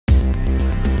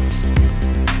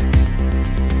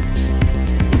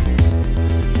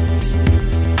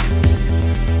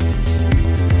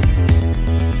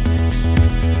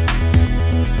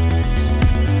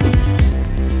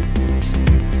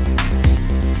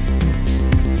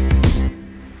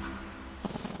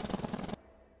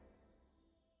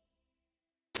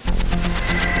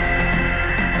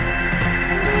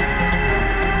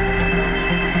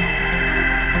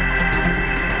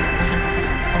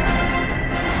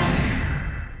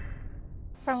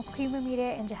From Creamer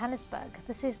Media in Johannesburg,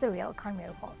 this is the Real Economy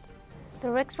Report. The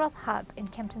Rexroth HUBB in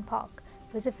Kempton Park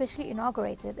was officially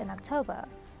inaugurated in October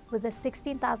with a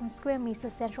 16,000 square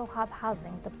meter central hub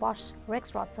housing the Bosch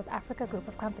Rexroth South Africa group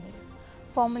of companies,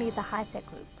 formerly the Hytec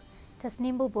Group.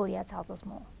 Tasneem Bulbulia tells us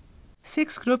more.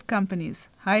 6 group companies,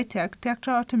 Hytec,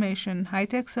 Tectra Automation,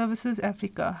 Hytec Services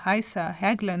Africa, HISA,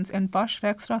 Haglunds and Bosch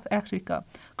Rexroth Africa,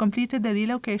 completed the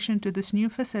relocation to this new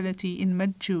facility in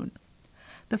mid-June.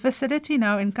 The facility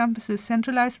now encompasses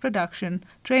centralized production,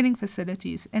 training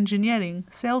facilities, engineering,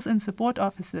 sales and support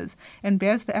offices, and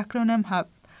bears the acronym HUBB,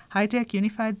 Hytec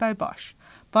Unified by Bosch.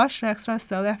 Bosch Rexroth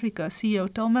South Africa CEO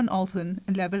Tilman Olsen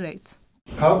elaborates.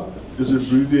 HUBB is an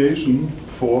abbreviation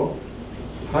for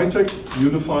Hytec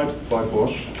Unified by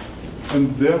Bosch,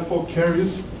 and therefore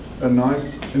carries a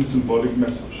nice and symbolic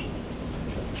message.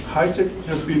 Hytec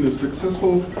has been a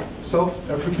successful South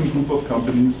African group of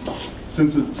companies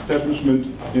since its establishment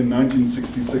in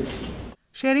 1966.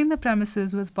 Sharing the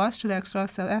premises with Bosch Rexroth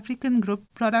South African Group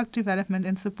Product Development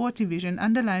and Support Division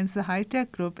underlines the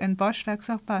Hytec Group and Bosch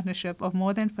Rexroth partnership of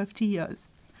more than 50 years.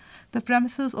 The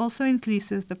premises also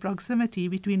increases the proximity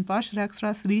between Bosch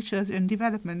Rexroth's research and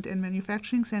development and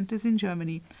manufacturing centers in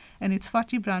Germany and its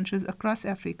 40 branches across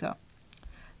Africa.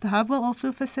 The hub will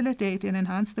also facilitate and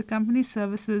enhance the company's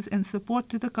services and support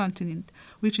to the continent,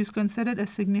 which is considered a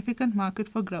significant market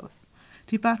for growth.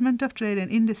 Department of Trade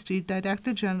and Industry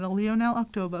Director General Lionel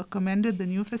October commended the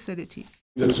new facility.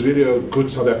 It's really a good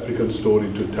South African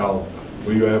story to tell,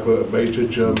 where you have a major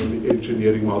German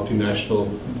engineering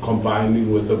multinational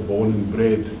combining with a born and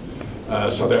bred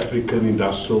South African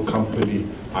industrial company,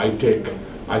 Hytec.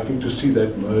 I think to see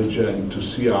that merger and to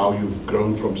see how you've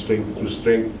grown from strength to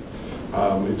strength,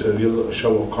 it's a real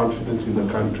show of confidence in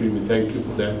the country. We thank you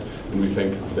for that, and we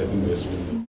thank you for that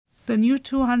investment. The new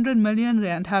 200 million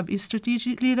rand hub is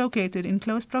strategically located in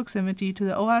close proximity to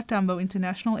the OR Tambo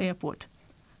International Airport.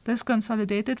 This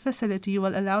consolidated facility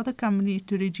will allow the company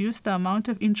to reduce the amount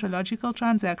of intralogical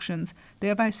transactions,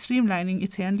 thereby streamlining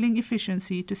its handling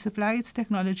efficiency to supply its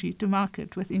technology to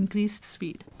market with increased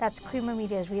speed. That's Creamer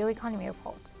Media's Real Economy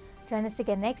Report. Join us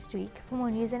again next week for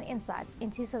more news and insights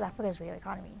into South Africa's real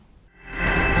economy.